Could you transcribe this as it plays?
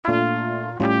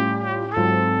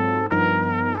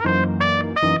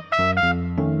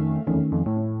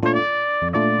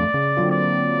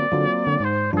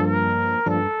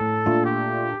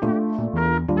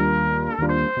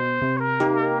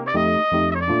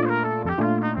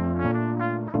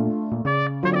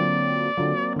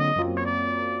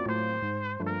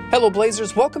Hello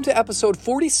Blazers, welcome to episode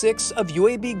 46 of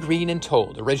UAB Green and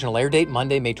Told, original air date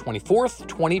Monday, May 24th,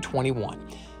 2021.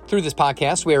 Through this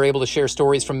podcast, we are able to share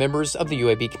stories from members of the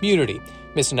UAB community.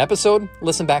 Miss an episode?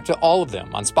 Listen back to all of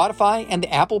them on Spotify and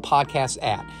the Apple Podcasts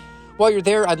app. While you're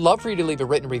there, I'd love for you to leave a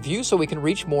written review so we can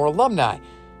reach more alumni.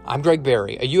 I'm Greg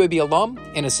Berry, a UAB alum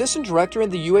and Assistant Director in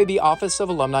the UAB Office of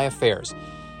Alumni Affairs.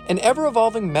 An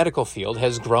ever-evolving medical field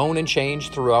has grown and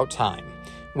changed throughout time.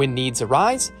 When needs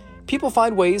arise, people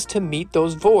find ways to meet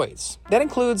those voids. That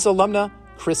includes alumna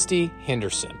Christy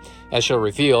Henderson. As she'll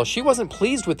reveal, she wasn't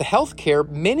pleased with the health care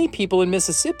many people in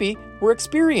Mississippi were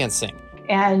experiencing.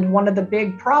 And one of the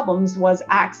big problems was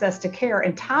access to care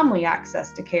and timely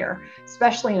access to care,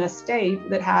 especially in a state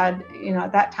that had,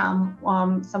 at that time,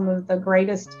 some of the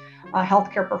greatest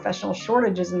healthcare professional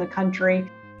shortages in the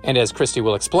country. And as Christy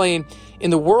will explain, in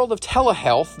the world of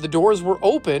telehealth, the doors were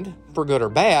opened, for good or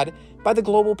bad, by the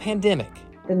global pandemic.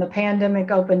 Then the pandemic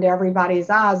opened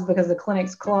everybody's eyes because the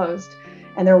clinics closed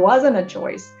and there wasn't a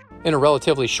choice. In a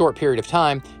relatively short period of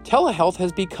time, telehealth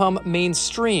has become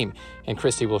mainstream, and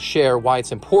Christy will share why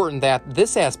it's important that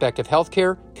this aspect of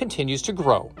healthcare continues to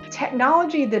grow.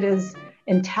 Technology that is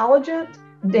intelligent,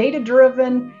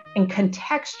 data-driven, and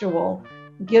contextual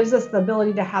gives us the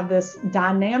ability to have this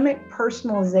dynamic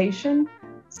personalization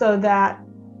so that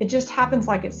it just happens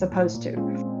like it's supposed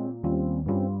to.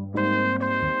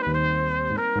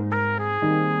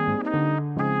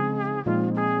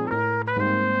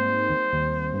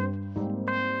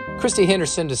 Christy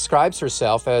Henderson describes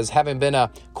herself as having been a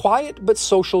quiet but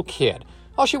social kid.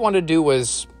 All she wanted to do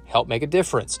was help make a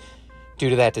difference.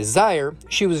 Due to that desire,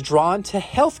 she was drawn to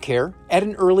healthcare at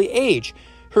an early age.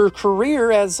 Her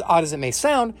career, as odd as it may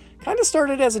sound, kind of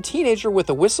started as a teenager with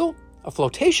a whistle, a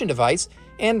flotation device,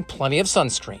 and plenty of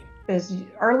sunscreen. As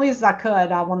early as I could,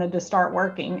 I wanted to start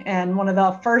working. And one of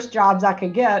the first jobs I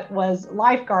could get was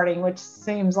lifeguarding, which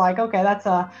seems like, okay, that's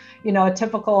a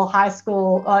typical high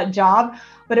school job.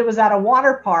 But it was at a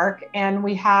water park and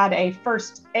we had a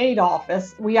first aid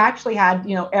office. We actually had,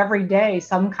 every day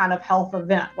some kind of health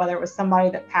event, whether it was somebody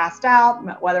that passed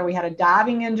out, whether we had a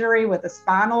diving injury with a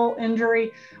spinal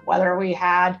injury, whether we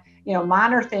had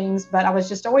minor things, but I was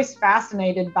just always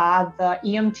fascinated by the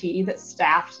EMT that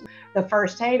staffed the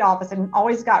first aid office and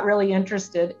always got really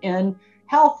interested in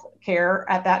health care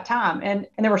at that time. And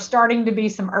there were starting to be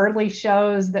some early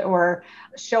shows that were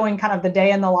showing kind of the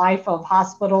day in the life of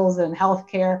hospitals and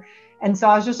healthcare. And so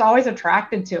I was just always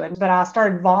attracted to it. But I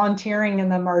started volunteering in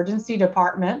the emergency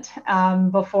department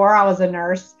before I was a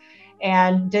nurse.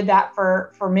 And did that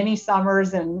for many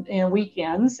summers and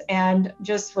weekends, and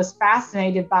just was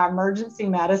fascinated by emergency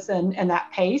medicine and that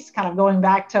pace, kind of going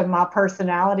back to my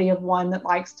personality of one that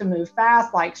likes to move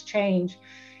fast, likes change.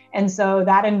 And so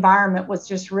that environment was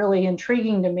just really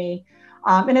intriguing to me,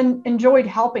 and enjoyed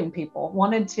helping people,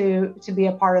 wanted to be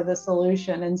a part of the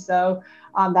solution. And so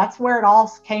that's where it all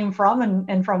came from.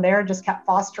 And from there, just kept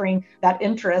fostering that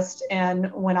interest.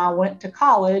 And when I went to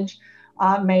college,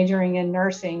 majoring in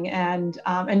nursing and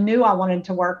knew I wanted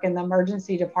to work in the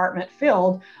emergency department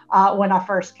field when I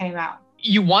first came out.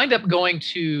 You wind up going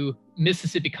to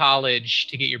Mississippi College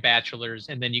to get your bachelor's,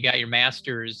 and then you got your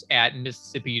master's at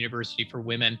Mississippi University for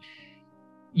Women.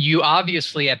 You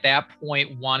obviously at that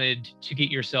point wanted to get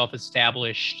yourself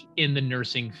established in the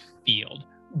nursing field.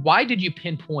 Why did you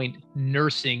pinpoint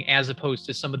nursing as opposed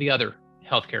to some of the other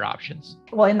healthcare options?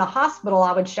 Well, in the hospital,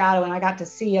 I would shadow, and I got to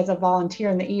see as a volunteer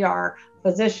in the ER,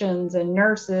 physicians and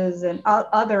nurses and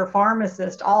other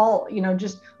pharmacists, all,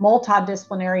 just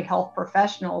multidisciplinary health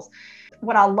professionals.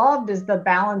 What I loved is the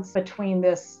balance between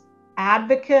this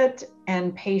advocate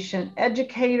and patient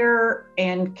educator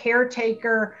and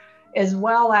caretaker, as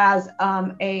well as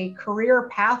a career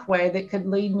pathway that could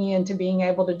lead me into being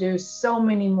able to do so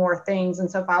many more things.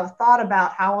 And so if I've thought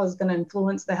about how I was going to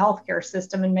influence the healthcare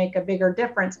system and make a bigger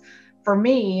difference, for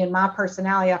me and my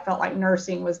personality, I felt like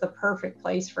nursing was the perfect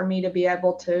place for me to be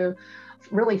able to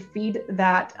really feed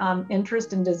that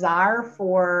interest and desire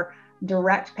for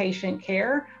direct patient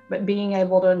care, but being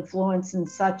able to influence in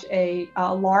such a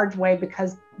large way,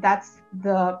 because that's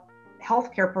the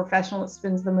healthcare professional that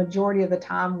spends the majority of the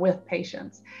time with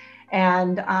patients.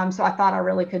 And so I thought I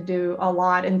really could do a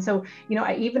lot. And so,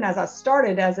 even as I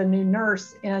started as a new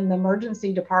nurse in the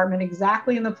emergency department,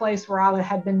 exactly in the place where I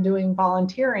had been doing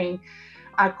volunteering,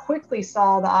 I quickly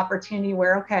saw the opportunity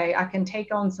where, okay, I can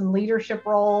take on some leadership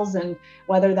roles, and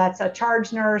whether that's a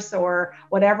charge nurse or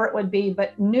whatever it would be,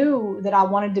 but knew that I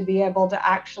wanted to be able to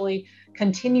actually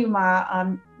continue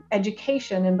my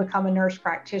education and become a nurse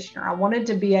practitioner. I wanted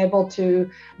to be able to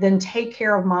then take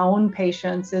care of my own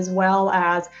patients as well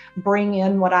as bring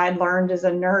in what I had learned as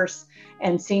a nurse,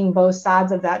 and seeing both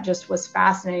sides of that just was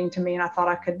fascinating to me. And I thought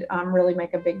I could really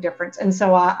make a big difference. And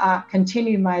so I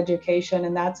continued my education,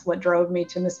 and that's what drove me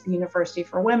to Mississippi University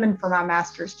for Women for my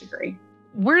master's degree.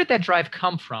 Where did that drive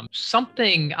come from?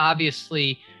 Something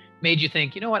obviously made you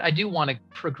think, you know what, I do want to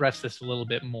progress this a little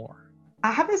bit more.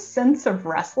 I have a sense of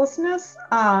restlessness,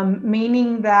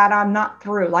 meaning that I'm not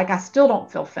through. Like, I still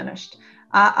don't feel finished.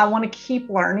 I want to keep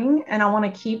learning, and I want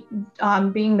to keep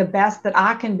being the best that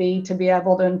I can be to be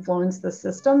able to influence the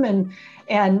system and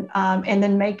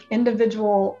then make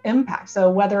individual impact. So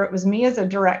whether it was me as a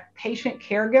direct patient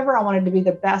caregiver, I wanted to be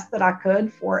the best that I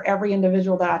could for every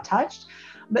individual that I touched,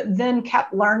 but then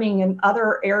kept learning in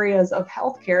other areas of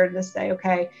healthcare to say,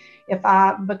 okay, if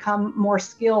I become more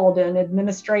skilled in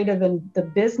administrative and the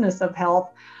business of health,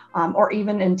 or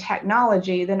even in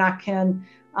technology, then I can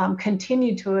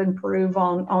continue to improve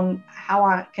on how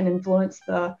I can influence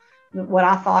what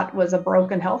I thought was a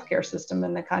broken healthcare system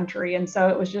in the country. And so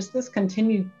it was just this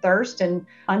continued thirst and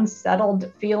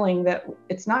unsettled feeling that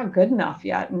it's not good enough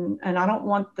yet. And I don't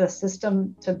want the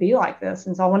system to be like this.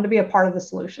 And so I wanted to be a part of the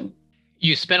solution.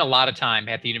 You spent a lot of time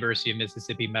at the University of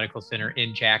Mississippi Medical Center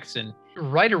in Jackson.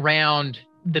 Right around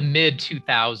the mid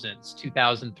 2000s,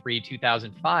 2003,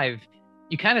 2005,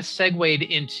 you kind of segued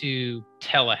into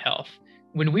telehealth.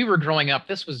 When we were growing up,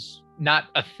 this was not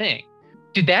a thing.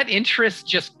 Did that interest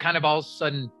just kind of all of a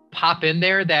sudden pop in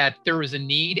there, that there was a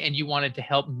need and you wanted to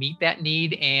help meet that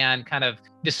need and kind of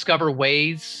discover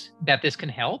ways that this can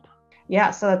help?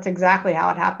 Yeah, so that's exactly how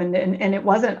it happened. And it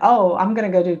wasn't, oh, I'm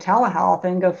going to go do telehealth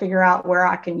and go figure out where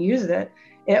I can use it.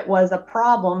 It was a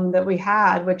problem that we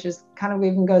had, which is kind of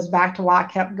even goes back to why I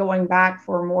kept going back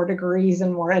for more degrees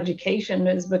and more education,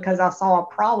 is because I saw a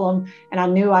problem and I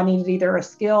knew I needed either a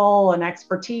skill, an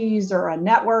expertise, or a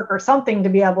network or something to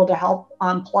be able to help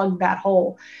plug that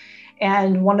hole.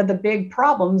 And one of the big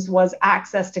problems was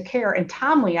access to care and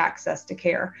timely access to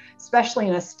care, especially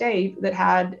in a state that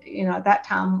had, at that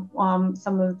time,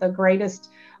 some of the greatest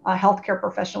healthcare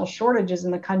professional shortages in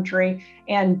the country,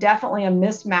 and definitely a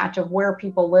mismatch of where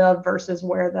people live versus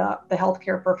where the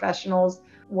healthcare professionals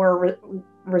were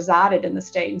resided in the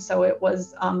state. And so it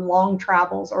was long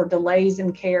travels or delays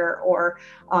in care, or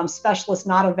specialists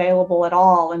not available at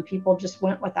all, and people just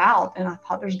went without. And I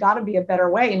thought there's got to be a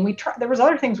better way. And there was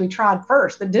other things we tried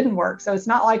first that didn't work. So it's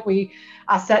not like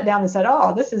I sat down and said,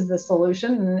 oh, this is the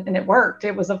solution, and it worked.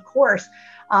 It was, of course,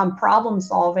 problem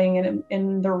solving.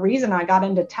 And the reason I got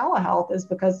into telehealth is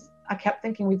because I kept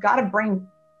thinking we've got to bring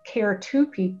care to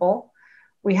people.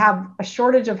 We have a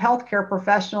shortage of healthcare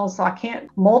professionals, so I can't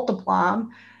multiply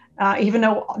them, even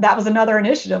though that was another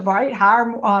initiative, right?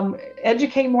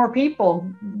 Educate more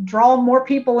people, draw more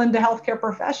people into healthcare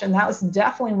profession. That was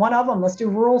definitely one of them. Let's do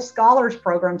rural scholars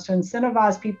programs to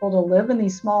incentivize people to live in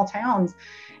these small towns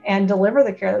and deliver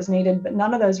the care that's needed. But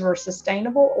none of those were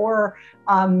sustainable or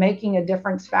making a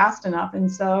difference fast enough.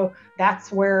 And so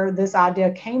that's where this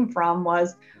idea came from,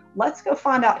 was let's go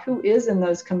find out who is in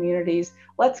those communities.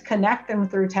 Let's connect them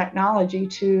through technology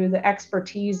to the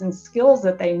expertise and skills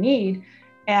that they need,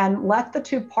 and let the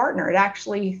two partner. It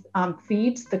actually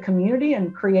feeds the community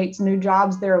and creates new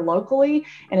jobs there locally,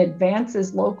 and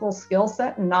advances local skill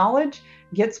set and knowledge,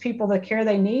 gets people the care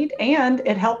they need, and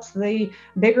it helps the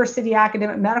bigger city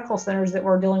academic medical centers that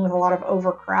were dealing with a lot of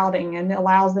overcrowding, and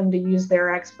allows them to use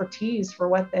their expertise for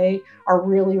what they are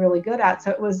really, really good at.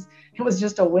 So it was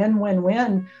just a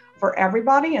win-win-win for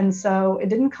everybody. And so it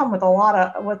didn't come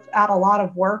without a lot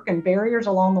of work and barriers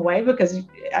along the way, because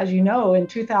as you know, in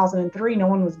 2003, no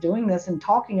one was doing this and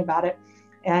talking about it.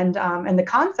 And the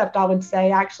concept, I would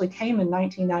say, actually came in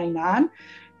 1999.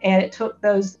 And it took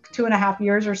those 2.5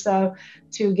 years or so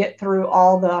to get through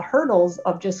all the hurdles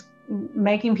of just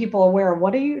making people aware of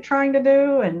what are you trying to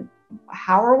do and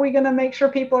how are we going to make sure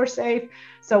people are safe.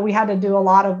 So we had to do a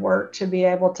lot of work to be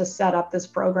able to set up this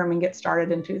program and get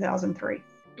started in 2003.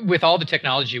 With all the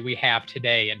technology we have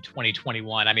today in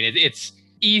 2021, I mean, it's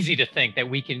easy to think that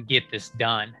we can get this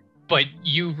done. But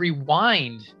you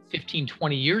rewind 15,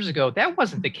 20 years ago, that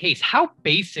wasn't the case. How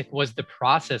basic was the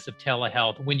process of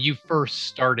telehealth when you first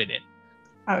started it?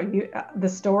 The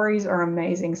stories are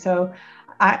amazing. So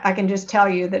I can just tell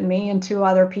you that me and 2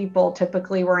 other people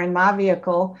typically were in my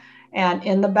vehicle, and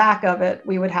in the back of it,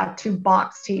 we would have 2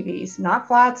 box TVs, not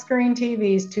flat screen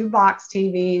TVs, 2 box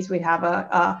TVs. We'd have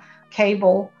a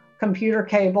cable computer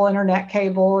cable, internet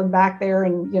cable, and back there,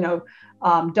 and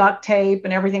duct tape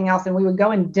and everything else. And we would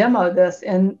go and demo this,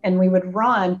 and we would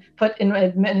put in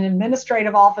an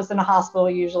administrative office in a hospital,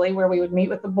 usually, where we would meet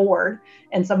with the board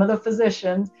and some of the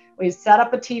physicians. We'd set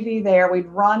up a TV there. We'd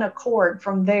run a cord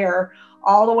from there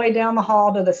all the way down the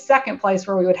hall to the second place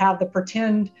where we would have the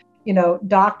pretend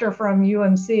doctor from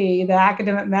UMC, the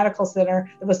academic medical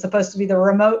center that was supposed to be the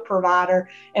remote provider.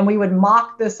 And we would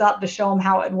mock this up to show them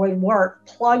how it would work,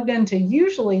 plugged into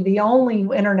usually the only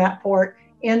internet port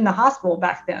in the hospital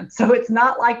back then. So it's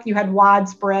not like you had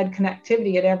widespread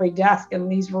connectivity at every desk in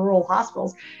these rural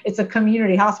hospitals. It's a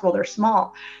community hospital. They're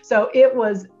small. So it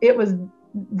was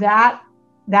that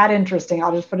interesting.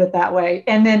 I'll just put it that way.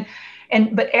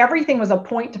 But everything was a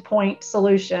point-to-point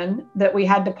solution that we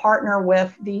had to partner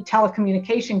with the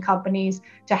telecommunication companies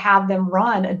to have them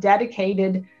run a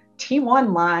dedicated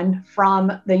T1 line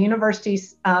from the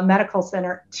university's medical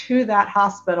center to that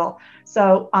hospital.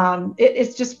 So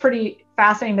it's just pretty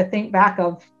fascinating to think back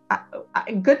of.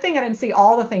 Good thing I didn't see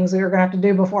all the things we were going to have to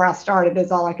do before I started,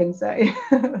 is all I can say.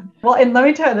 Well, and let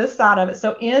me tell you this side of it.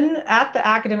 So at the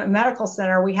academic medical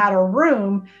center, we had a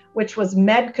room which was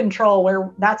med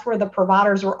control, that's where the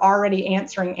providers were already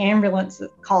answering ambulance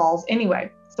calls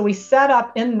anyway. So we set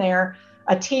up in there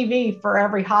a TV for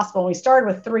every hospital. We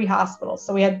started with 3 hospitals.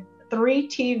 So we had 3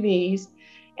 TVs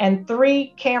and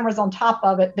 3 cameras on top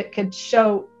of it that could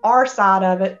show our side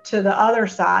of it to the other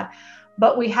side.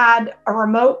 But we had a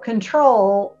remote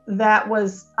control that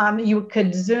was, you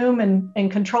could zoom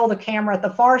and control the camera at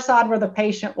the far side where the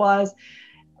patient was.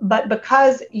 But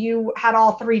because you had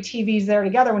all 3 TVs there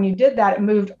together, when you did that, it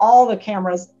moved all the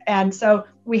cameras. And so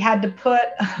we had to put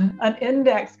an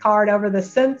index card over the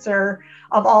sensor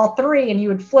of all 3, and you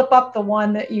would flip up the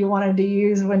one that you wanted to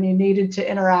use when you needed to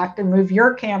interact and move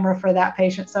your camera for that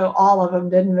patient, so all of them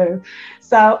didn't move.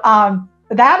 So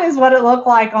that is what it looked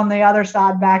like on the other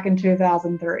side back in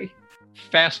 2003.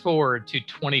 Fast forward to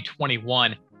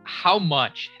 2021. How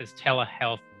much has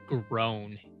telehealth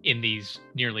grown in these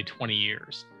nearly 20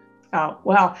 years? Oh,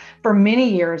 well, for many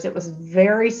years, it was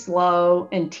very slow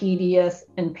and tedious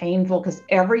and painful because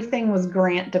everything was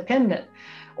grant dependent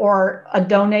or a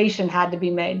donation had to be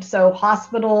made. So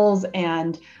hospitals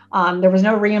and there was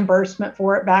no reimbursement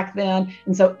for it back then.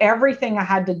 And so everything I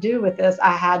had to do with this,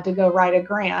 I had to go write a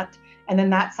grant. And then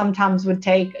that sometimes would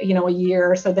take, a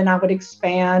year. So then I would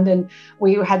expand, and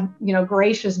we had,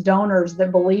 gracious donors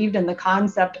that believed in the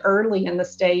concept early in the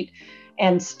state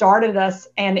and started us,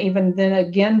 and even then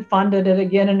again funded it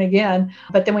again and again.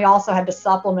 But then we also had to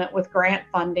supplement with grant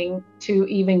funding to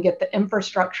even get the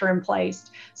infrastructure in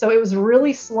place. So it was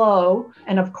really slow.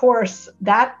 And of course,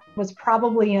 that was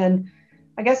probably in,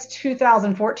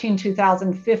 2014,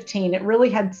 2015, it really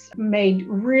had made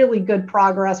really good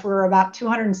progress. We were about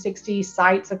 260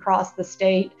 sites across the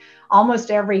state. Almost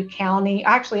every county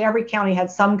had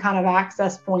some kind of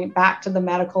access point back to the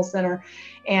medical center.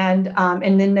 And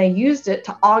then they used it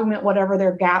to augment whatever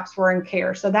their gaps were in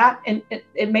care. So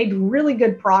it made really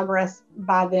good progress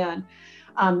by then.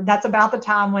 That's about the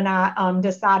time when I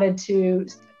decided to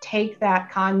take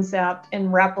that concept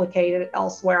and replicate it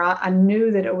elsewhere. I knew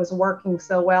that it was working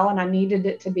so well, and I needed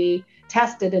it to be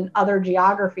tested in other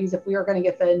geographies if we were going to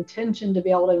get the intention to be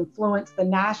able to influence the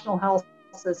national health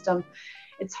system.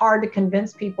 It's hard to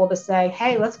convince people to say,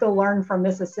 hey, let's go learn from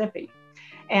Mississippi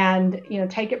and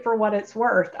take it for what it's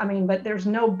worth. But there's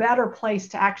no better place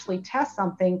to actually test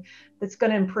something that's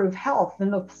going to improve health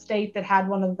than the state that had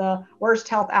one of the worst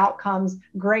health outcomes,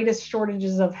 greatest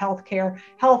shortages of healthcare,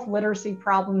 health literacy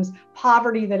problems,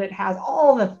 poverty that it has,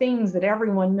 all the things that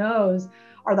everyone knows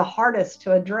are the hardest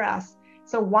to address.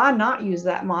 So why not use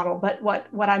that model? But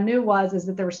what I knew is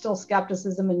that there was still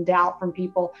skepticism and doubt from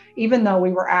people, even though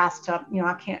we were asked to,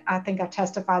 I think I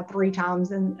testified 3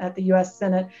 times at the U.S.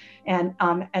 Senate and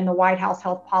the White House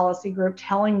Health Policy Group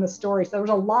telling the story. So there was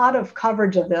a lot of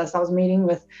coverage of this. I was meeting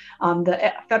with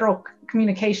the Federal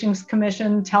Communications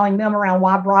Commission, telling them around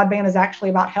why broadband is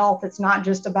actually about health. It's not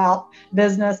just about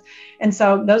business. And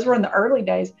so those were in the early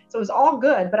days. So it was all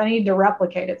good, but I needed to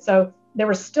replicate it. So there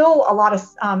was still a lot of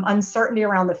uncertainty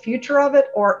around the future of it,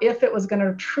 or if it was going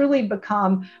to truly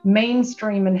become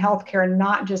mainstream in healthcare and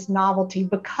not just novelty,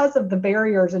 because of the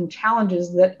barriers and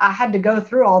challenges that I had to go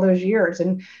through all those years.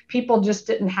 And people just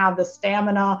didn't have the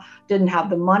stamina, didn't have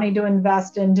the money to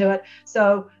invest into it.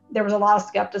 So there was a lot of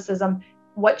skepticism.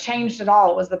 What changed it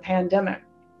all was the pandemic.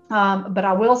 But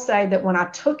I will say that when I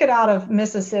took it out of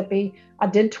Mississippi, I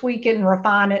did tweak it and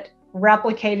refine it,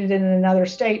 replicated it in another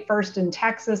state, first in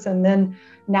Texas and then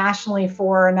nationally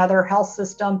for another health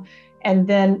system, and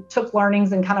then took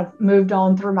learnings and kind of moved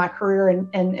on through my career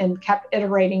and kept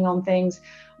iterating on things.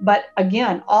 But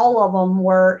again, all of them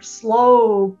were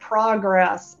slow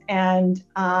progress and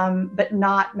but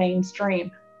not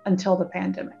mainstream until the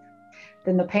pandemic.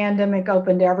 Then the pandemic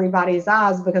opened everybody's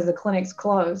eyes because the clinics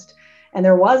closed and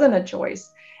there wasn't a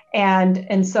choice.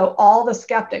 And so all the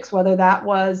skeptics, whether that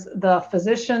was the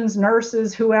physicians,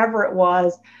 nurses, whoever it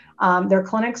was, their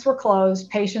clinics were closed,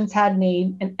 patients had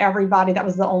need, and everybody, that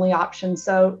was the only option.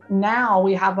 So now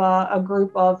we have a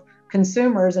group of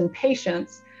consumers and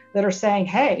patients that are saying,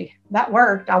 hey, that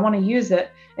worked, I want to use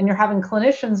it. And you're having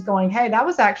clinicians going, hey, that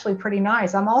was actually pretty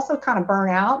nice. I'm also kind of burnt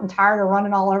out and tired of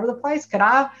running all over the place. Could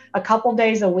I, a couple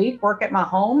days a week, work at my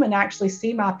home and actually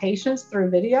see my patients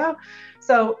through video?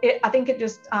 So I think it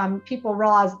just, people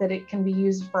realize that it can be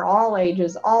used for all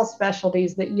ages, all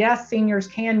specialties, that yes, seniors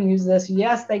can use this.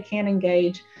 Yes, they can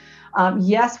engage.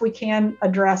 Yes, we can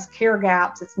address care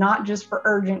gaps. It's not just for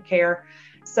urgent care.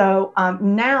 So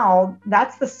now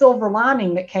that's the silver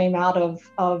lining that came out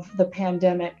of the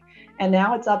pandemic. And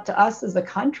now it's up to us as a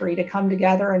country to come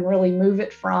together and really move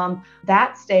it from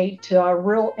that state to a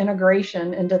real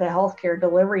integration into the healthcare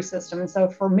delivery system. And so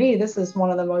for me, this is one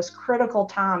of the most critical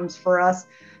times for us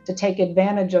to take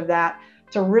advantage of that,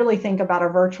 to really think about a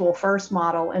virtual first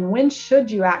model. And when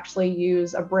should you actually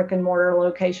use a brick and mortar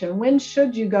location? When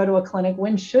should you go to a clinic?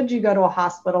 When should you go to a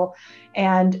hospital?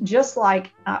 And just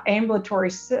like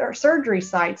ambulatory surgery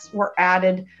sites were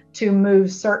added to move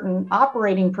certain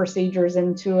operating procedures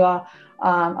into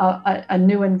a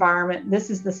new environment, this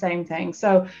is the same thing.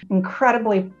 So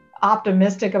incredibly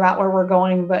optimistic about where we're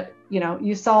going. But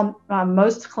you saw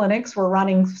most clinics were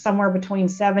running somewhere between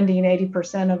 70 and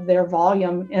 80% of their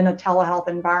volume in a telehealth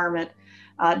environment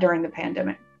during the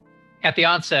pandemic. At the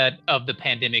onset of the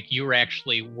pandemic, you were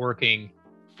actually working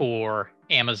for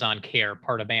Amazon Care,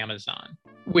 part of Amazon,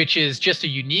 which is just a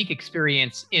unique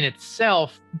experience in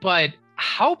itself. But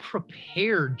how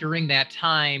prepared during that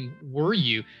time were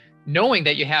you, knowing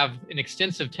that you have an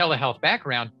extensive telehealth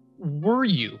background, were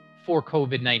you for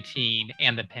COVID-19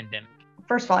 and the pandemic?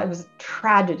 First of all, it was a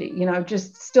tragedy,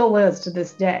 just still is to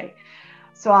this day.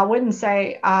 So I wouldn't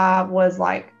say I was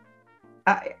like,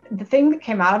 the thing that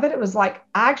came out of it, it was like,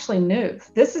 I actually knew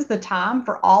this is the time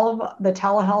for all of the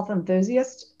telehealth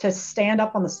enthusiasts to stand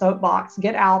up on the soapbox,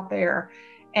 get out there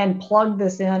and plug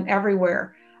this in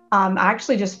everywhere. I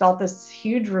actually just felt this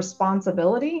huge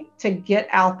responsibility to get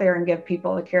out there and give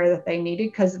people the care that they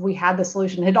needed, because we had the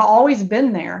solution. It had always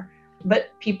been there,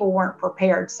 but people weren't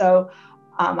prepared. So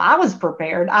I was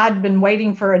prepared. I'd been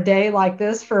waiting for a day like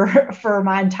this for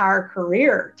my entire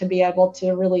career to be able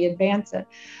to really advance it.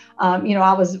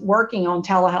 I was working on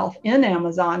telehealth in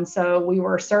Amazon, so we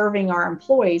were serving our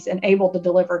employees and able to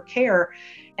deliver care.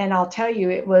 And I'll tell you,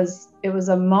 it was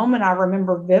a moment I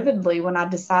remember vividly when I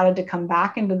decided to come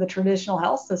back into the traditional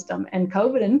health system, and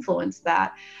COVID influenced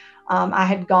that. I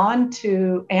had gone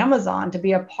to Amazon to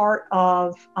be a part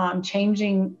of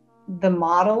changing the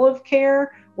model of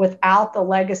care without the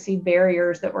legacy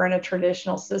barriers that were in a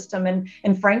traditional system.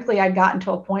 And frankly, I'd gotten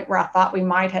to a point where I thought we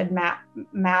might had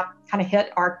kind of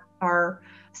hit our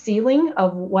ceiling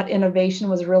of what innovation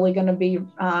was really going to be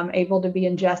able to be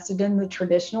ingested in the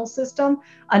traditional system,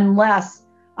 unless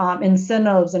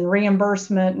incentives and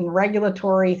reimbursement and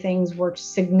regulatory things were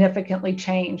significantly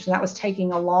changed. And that was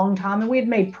taking a long time. And we had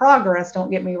made progress, don't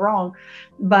get me wrong.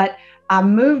 But I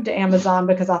moved to Amazon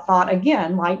because I thought,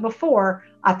 again, like before,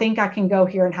 I think I can go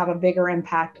here and have a bigger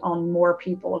impact on more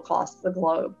people across the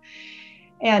globe.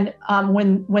 And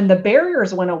when the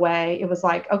barriers went away, it was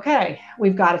like, okay,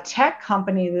 we've got a tech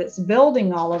company that's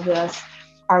building all of this.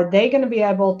 Are they going to be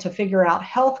able to figure out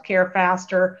healthcare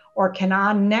faster? Or can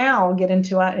I now get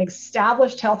into an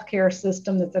established healthcare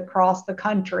system that's across the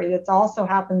country that also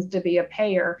happens to be a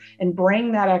payer, and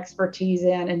bring that expertise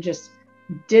in and just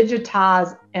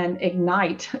digitize and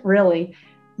ignite really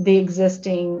the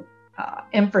existing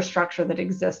infrastructure that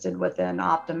existed within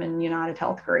Optum and United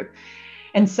Health Group?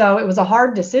 And so it was a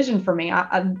hard decision for me.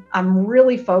 I'm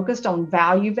really focused on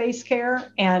value-based care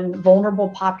and vulnerable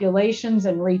populations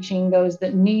and reaching those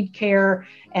that need care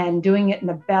and doing it in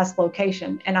the best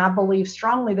location. And I believe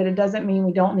strongly that it doesn't mean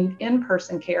we don't need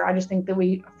in-person care. I just think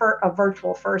that a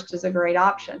virtual first is a great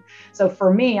option. So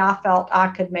for me, I felt I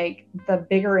could make the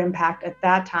bigger impact at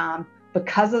that time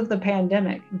because of the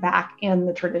pandemic back in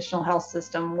the traditional health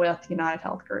system with United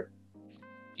Health Group.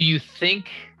 Do you think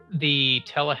the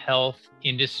telehealth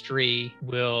industry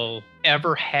will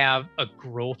ever have a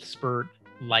growth spurt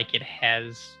like it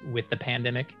has with the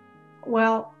pandemic?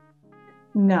 Well,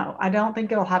 no, I don't think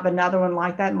it'll have another one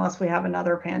like that unless we have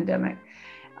another pandemic.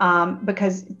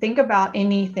 Because think about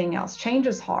anything else. Change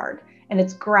is hard. and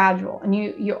it's gradual. And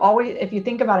you always, if you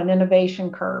think about an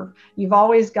innovation curve, you've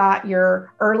always got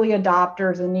your early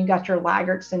adopters and you got your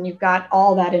laggards and you've got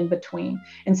all that in between.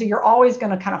 And so you're always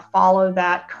going to kind of follow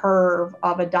that curve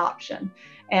of adoption.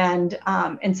 And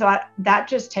so that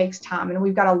just takes time. And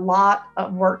we've got a lot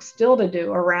of work still to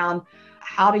do around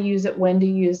how to use it, when to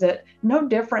use it. No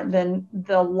different than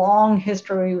the long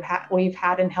history we've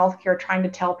had in healthcare, trying to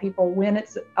tell people when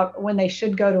they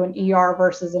should go to an ER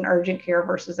versus an urgent care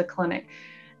versus a clinic.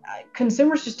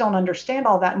 Consumers just don't understand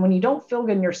all that. And when you don't feel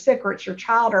good and you're sick, or it's your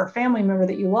child or a family member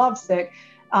that you love sick,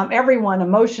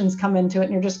 emotions come into it,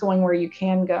 and you're just going where you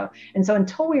can go. And so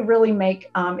until we really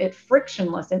make it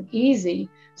frictionless and easy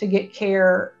to get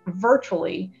care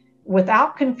virtually,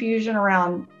 without confusion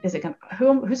around,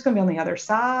 who's going to be on the other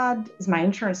side? Is my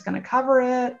insurance going to cover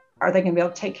it? Are they going to be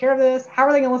able to take care of this? How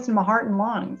are they going to listen to my heart and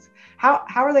lungs? How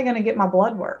are they going to get my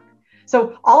blood work?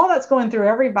 So all of that's going through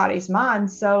everybody's mind.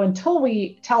 So until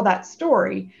we tell that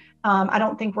story, I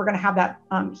don't think we're going to have that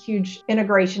huge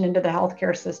integration into the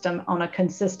healthcare system on a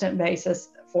consistent basis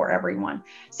for everyone.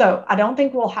 So I don't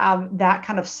think we'll have that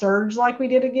kind of surge like we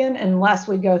did again, unless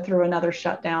we go through another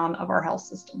shutdown of our health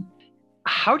system.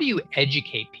 How do you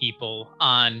educate people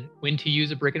on when to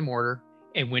use a brick and mortar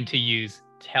and when to use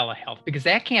telehealth? Because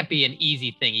that can't be an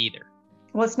easy thing either.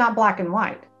 Well, it's not black and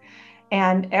white.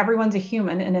 And everyone's a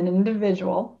human and an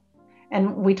individual.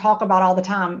 And we talk about all the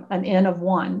time an N of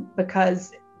one,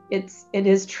 because it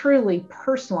is truly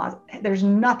personalized. There's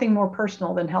nothing more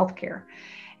personal than healthcare.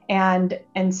 And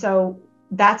so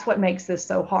that's what makes this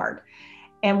so hard.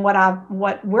 And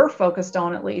what we're focused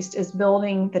on, at least, is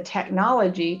building the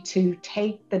technology to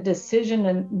take the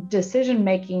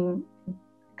decision-making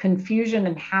confusion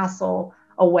and hassle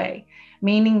away,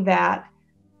 meaning that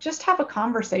just have a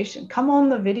conversation, come on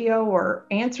the video or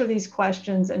answer these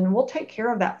questions, and we'll take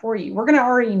care of that for you. We're going to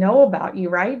already know about you,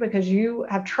 right? Because you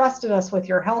have trusted us with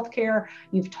your healthcare.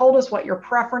 You've told us what your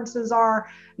preferences are.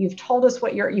 You've told us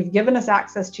you've given us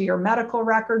access to your medical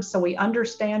records. So we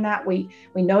understand that. We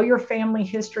know your family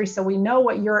history. So we know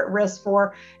what you're at risk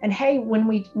for. And hey, when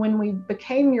we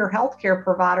became your healthcare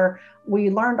provider, we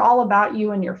learned all about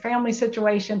you and your family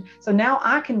situation. So now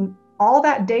all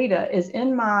that data is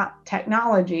in my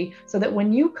technology, so that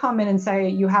when you come in and say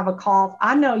you have a cough,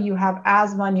 I know you have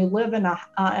asthma and you live in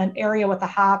an area with a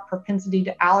high propensity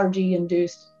to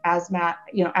allergy-induced asthma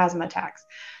attacks,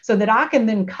 so that I can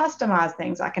then customize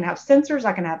things. I can have sensors,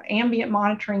 I can have ambient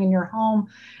monitoring in your home.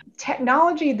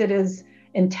 Technology that is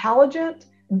intelligent,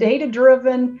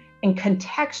 data-driven, and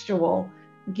contextual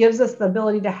gives us the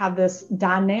ability to have this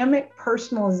dynamic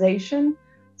personalization,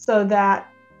 so that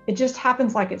it just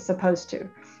happens like it's supposed to.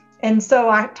 And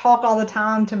so I talk all the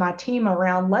time to my team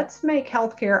around, let's make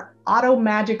healthcare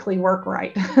auto-magically work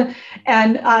right.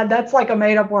 And that's like a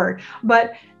made-up word.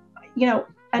 But,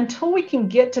 until we can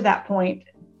get to that point,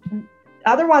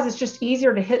 otherwise it's just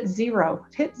easier to hit zero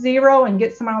and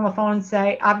get somebody on the phone and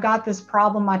say, I've got this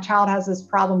problem. My child has this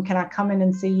problem. Can I come in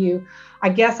and see you? I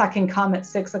guess I can come at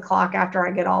 6 o'clock after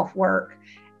I get off work.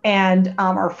 And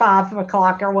or 5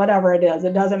 o'clock or whatever it is,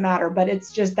 it doesn't matter. But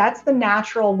it's just, that's the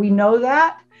natural. We know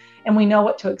that, and we know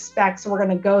what to expect. So we're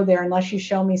going to go there unless you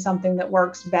show me something that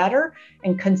works better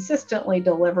and consistently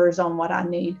delivers on what I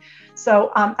need.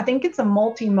 So I think it's a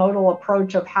multimodal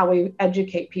approach of how we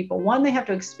educate people. One, they have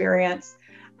to experience.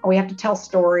 We have to tell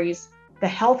stories. The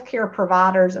healthcare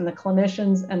providers and the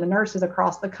clinicians and the nurses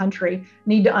across the country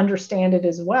need to understand it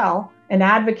as well and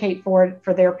advocate for it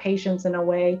for their patients in a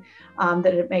way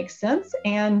that it makes sense,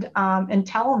 and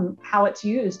tell them how it's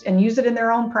used and use it in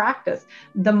their own practice.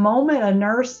 The moment a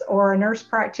nurse or a nurse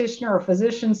practitioner or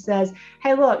physician says,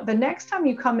 hey, look, the next time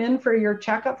you come in for your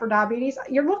checkup for diabetes,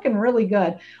 you're looking really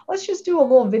good. Let's just do a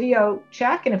little video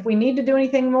check. And if we need to do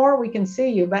anything more, we can see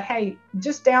you. But hey,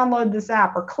 just download this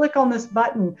app or click on this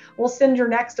button. We'll send your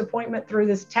next appointment through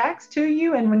this text to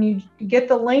you. And when you get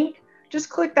the link, just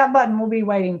click that button. We'll be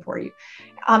waiting for you.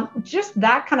 Just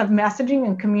that kind of messaging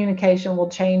and communication will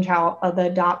change how the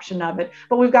adoption of it.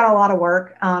 But we've got a lot of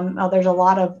work. There's a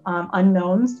lot of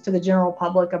unknowns to the general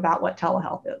public about what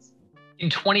telehealth is. In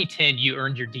 2010, you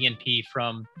earned your DNP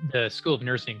from the School of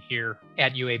Nursing here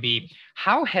at UAB.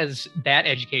 How has that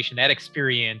education, that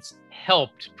experience,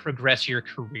 helped progress your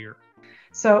career?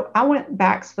 So I went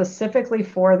back specifically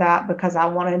for that because I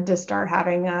wanted to start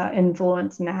having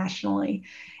influence nationally.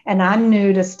 And I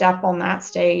knew to step on that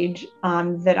stage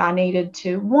that I needed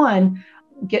to, one,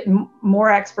 get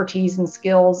more expertise and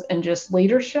skills in just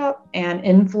leadership and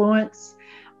influence,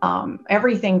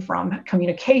 everything from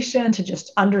communication to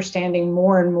just understanding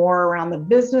more and more around the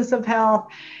business of health.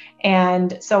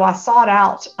 And so I sought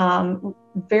out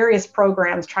various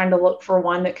programs trying to look for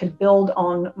one that could build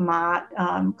on my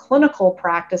clinical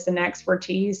practice and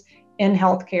expertise in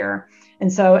healthcare.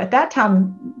 And so at that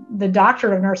time, the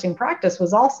doctorate of nursing practice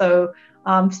was also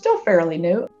still fairly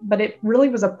new, but it really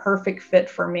was a perfect fit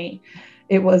for me.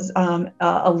 It was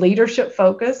a leadership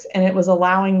focus, and it was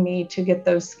allowing me to get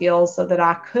those skills so that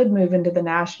I could move into the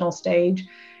national stage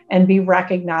and be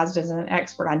recognized as an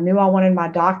expert. I knew I wanted my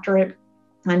doctorate.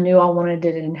 I knew I wanted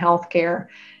it in healthcare,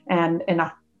 and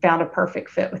I found a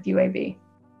perfect fit with UAB.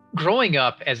 Growing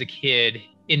up as a kid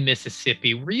in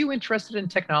Mississippi, were you interested in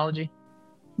technology?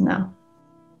 No.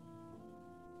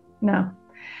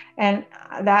 And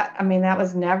that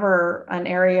was never an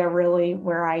area really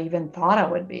where I even thought I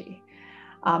would be.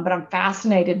 But I'm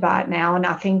fascinated by it now. And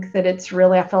I think that it's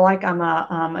really, I feel like I'm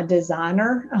a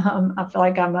designer. I feel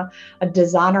like I'm a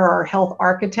designer or a health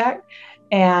architect.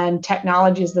 And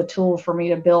technology is the tool for me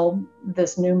to build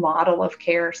this new model of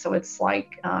care. So it's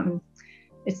like,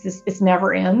 it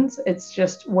never ends. It's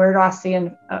just, where do I see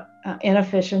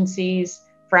inefficiencies,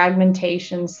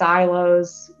 fragmentation,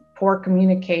 silos, poor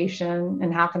communication,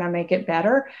 and how can I make it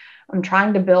better? I'm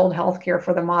trying to build healthcare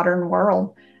for the modern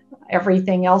world.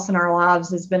 Everything else in our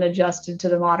lives has been adjusted to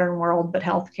the modern world, but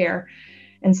healthcare.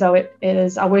 And so it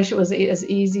is, I wish it was as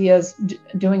easy as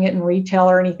doing it in retail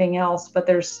or anything else, but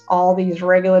there's all these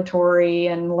regulatory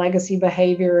and legacy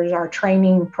behaviors. Our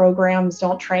training programs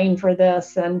don't train for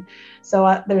this. And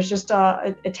so there's just,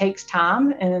 it takes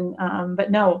time. And, but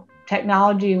no,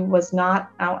 technology was not,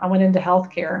 I went into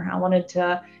healthcare. I wanted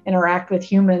to interact with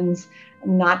humans,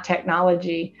 not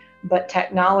technology. But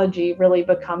technology really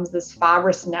becomes this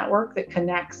fibrous network that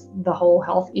connects the whole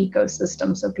health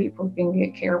ecosystem so people can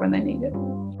get care when they need it.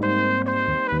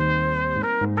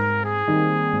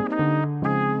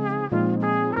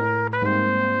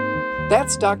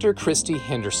 That's Dr. Christy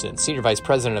Henderson, Senior Vice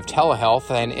President of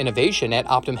Telehealth and Innovation at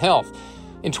Optum Health.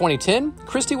 In 2010,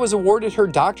 Christy was awarded her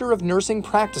Doctor of Nursing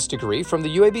Practice degree from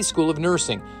the UAB School of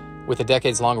Nursing. With a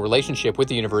decades-long relationship with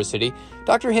the university,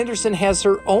 Dr. Henderson has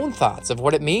her own thoughts of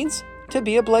what it means to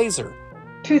be a Blazer.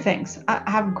 Two things. I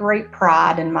have great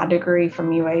pride in my degree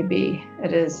from UAB.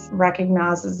 It is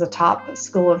recognized as the top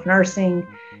school of nursing.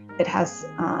 It has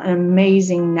an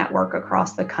amazing network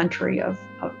across the country of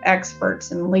experts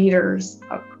and leaders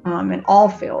in all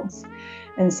fields.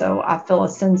 And so I feel a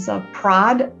sense of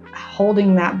pride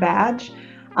holding that badge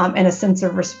and a sense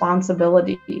of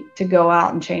responsibility to go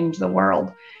out and change the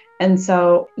world. And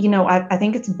so, I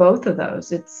think it's both of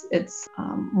those. It's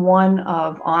one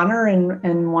of honor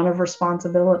and one of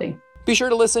responsibility. Be sure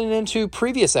to listen into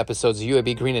previous episodes of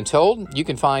UAB Green and Told. You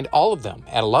can find all of them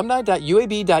at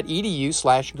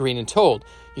alumni.uab.edu/Green and Told.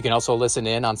 You can also listen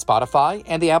in on Spotify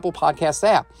and the Apple Podcast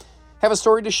app. Have a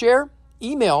story to share?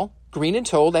 Email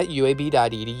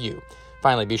greenandtold@uab.edu.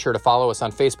 Finally, be sure to follow us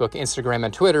on Facebook, Instagram,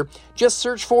 and Twitter. Just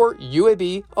search for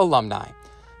UAB Alumni.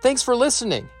 Thanks for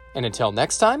listening. And until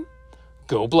next time,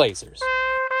 go Blazers.